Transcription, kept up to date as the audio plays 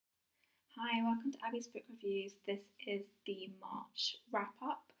Hi, welcome to Abby's Book Reviews. This is the March wrap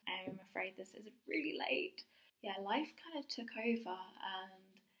up. I'm afraid this is really late. Yeah, life kind of took over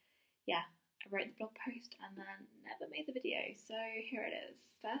and yeah, I wrote the blog post and then never made the video, so here it is.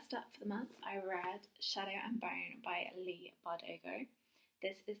 First up for the month, I read Shadow and Bone by Leigh Bardugo.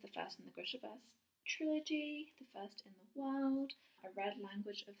 This is the first in the Grishaverse trilogy, the first in the world. I read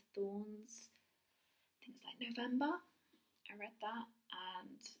Language of Thorns, I think it's like November. I read that,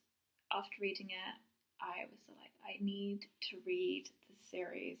 and after reading it, I was like, I need to read the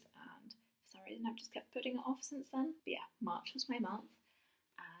series, and for some reason I've just kept putting it off since then. But yeah, March was my month,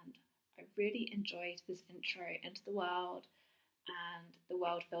 and I really enjoyed this intro into the world, and the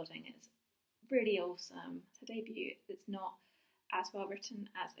world building is really awesome. It's her debut. It's not as well written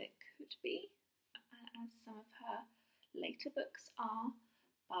as it could be, as some of her later books are,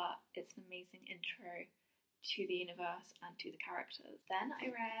 but it's an amazing intro to the universe and to the characters. Then I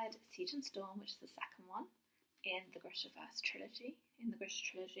read Siege and Storm, which is the second one in the Grishaverse trilogy,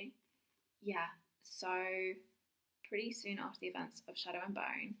 Yeah, so pretty soon after the events of Shadow and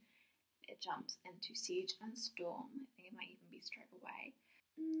Bone, it jumps into Siege and Storm. I think it might even be straight away.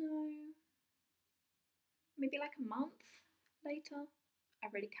 No, maybe like a month later. I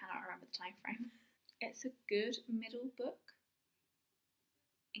really cannot remember the time frame. It's a good middle book.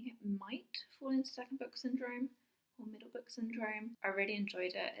 I think it might fall into second book syndrome or middle book syndrome. I really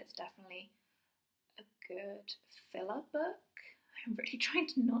enjoyed it. It's definitely a good filler book. I'm really trying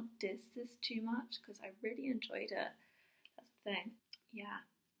to not diss this too much because I really enjoyed it. That's the thing. Yeah,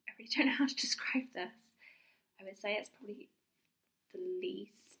 I really don't know how to describe this. I would say it's probably the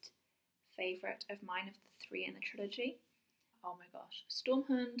least favourite of mine of the three in the trilogy. Oh my gosh.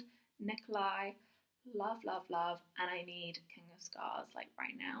 Stormhund, Nikolai, love, and I need King of Scars like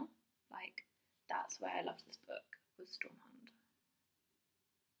right now. Like, that's where I loved this book, was Stormhund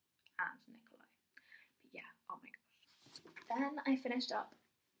and Nikolai. But yeah, oh my gosh. Then I finished up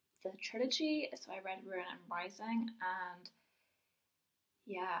the trilogy, so I read Ruin and Rising, and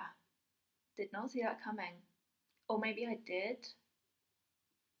yeah, did not see that coming. Or maybe I did,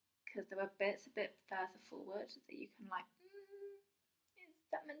 because there were bits a bit further forward that you can like, is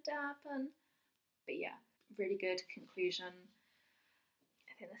that meant to happen? But yeah, really good conclusion.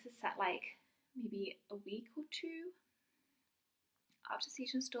 I think this is set like maybe a week or two after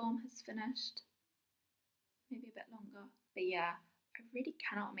Siege and Storm has finished, maybe a bit longer. But yeah, I really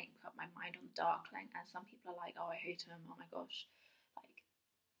cannot make up my mind on Darkling, and some people are like, oh, I hate him, oh my gosh. Like,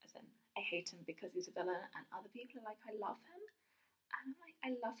 as in, I hate him because he's a villain, and other people are like, I love him. And I'm like,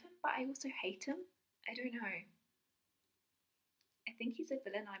 I love him, but I also hate him. I don't know. I think he's a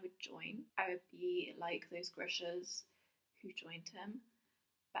villain I would join. I would be like those Grishas who joined him,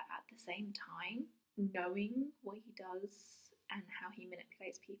 but at the same time, knowing what he does and how he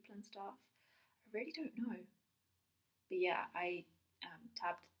manipulates people and stuff, I really don't know. But yeah, I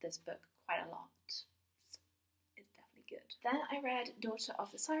tabbed this book quite a lot. It's definitely good. Then I read Daughter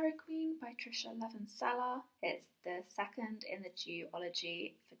of the Siren Queen by Tricia Levenseller. It's the second in the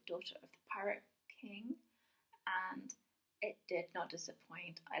duology for Daughter of the Pirate King, and it did not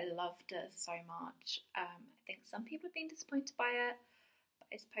disappoint. I loved it so much. I think some people have been disappointed by it,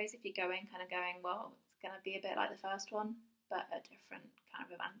 but I suppose if you go in kind of going, well, it's going to be a bit like the first one, but a different kind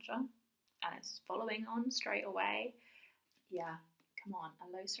of adventure, and it's following on straight away. Yeah, come on,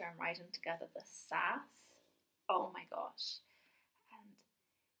 Alosa and Raiden together, the sass. Oh my gosh. And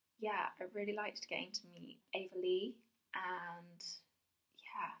yeah, I really liked getting to meet Ava Lee, and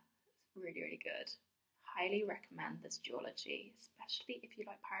yeah, it's really, really good. Highly recommend this duology, especially if you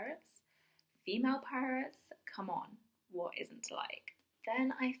like pirates. Female pirates, come on, what isn't to like?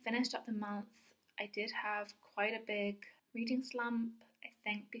 Then I finished up the month. I did have quite a big reading slump, I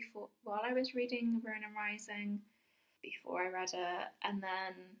think, while I was reading Ruin and Rising, before I read it, and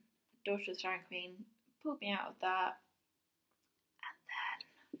then Daughter of the Siren Queen pulled me out of that. And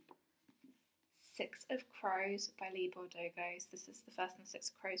then Six of Crows by Leigh Bardugo. This is the first in the Six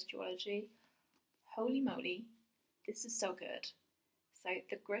of Crows duology. Holy moly, this is so good. So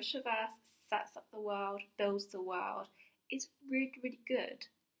the Grishaverse sets up the world, builds the world. It's really, really good.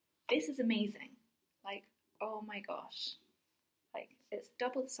 This is amazing. Like, oh my gosh. Like, it's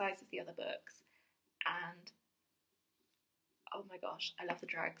double the size of the other books. And, oh my gosh, I love the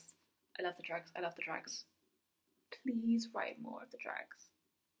drags. I love the drags. I love the drags. Please write more of the drags.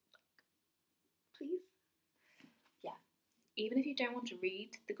 Please. Yeah. Even if you don't want to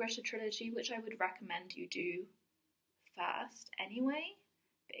read the Grisha trilogy, which I would recommend you do first anyway,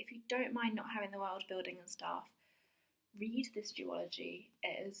 but if you don't mind not having the world building and stuff, read this duology.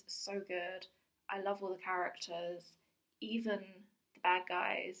 It is so good. I love all the characters, even the bad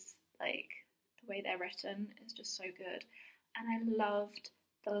guys. Like, the way they're written is just so good. And I loved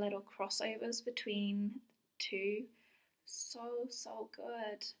the little crossovers between the two. So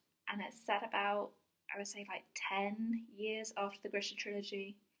good. And it's set about, I would say, like 10 years after the Grisha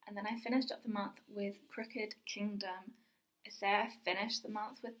trilogy. And then I finished up the month with Crooked Kingdom. I say I finished the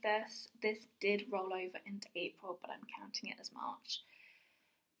month with this. This did roll over into April, but I'm counting it as March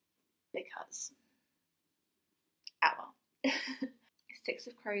because, oh well. Six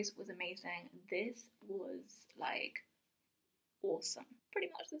of Crows was amazing. This was like awesome. Pretty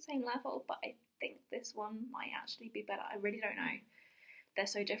much the same level, but I think this one might actually be better. I really don't know. They're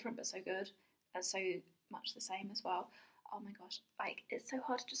so different but so good, and so much the same as well. Oh my gosh, like, it's so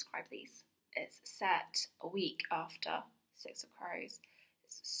hard to describe these. It's set a week after Six of Crows.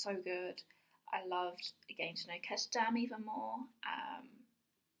 It's so good. I loved getting to know Ketchum even more,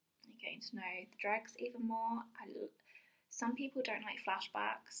 getting to know the Dregs even more. Some people don't like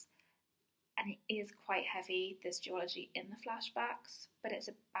flashbacks, and it is quite heavy, there's geology in the flashbacks, but it's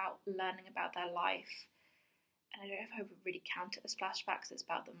about learning about their life. And I don't know if I would really count it as flashbacks, it's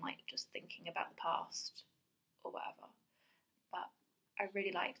about them like just thinking about the past or whatever. But I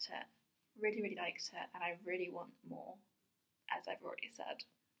really liked it, really liked it, and I really want more, as I've already said.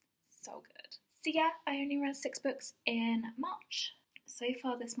 So good. So yeah, I only read 6 books in March. So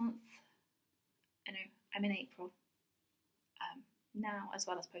far this month, I know, I'm in April now, as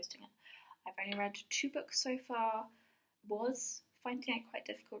well as posting it. I've only read 2 books so far. Was finding it quite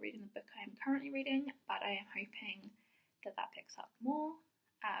difficult reading the book I am currently reading, but I am hoping that that picks up more.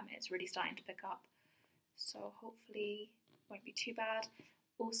 It's really starting to pick up, so hopefully it won't be too bad.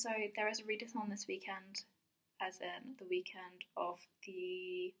 Also, there is a readathon this weekend, as in the weekend of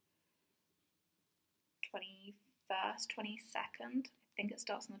the 21st, 22nd. I think it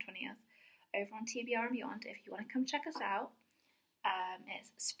starts on the 20th, over on TBR and Beyond, if you want to come check us out.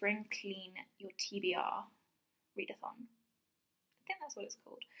 It's Spring Clean Your TBR readathon. I think that's what it's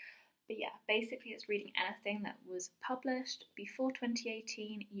called. But yeah, basically it's reading anything that was published before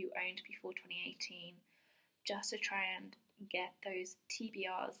 2018, you owned before 2018, just to try and get those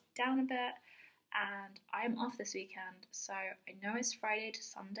TBRs down a bit. And I'm off this weekend, so I know it's Friday to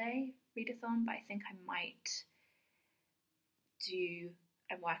Sunday readathon, but I think I might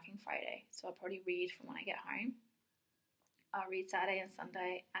I'm working Friday, so I'll probably read from when I get home. I'll read Saturday and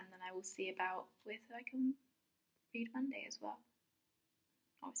Sunday, and then I will see about whether I can read Monday as well.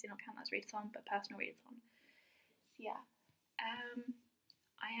 Obviously not count that as readathon, but personal readathon. So yeah,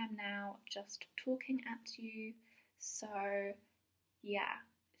 I am now just talking at you, so yeah,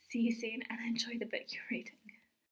 see you soon and enjoy the book you're reading.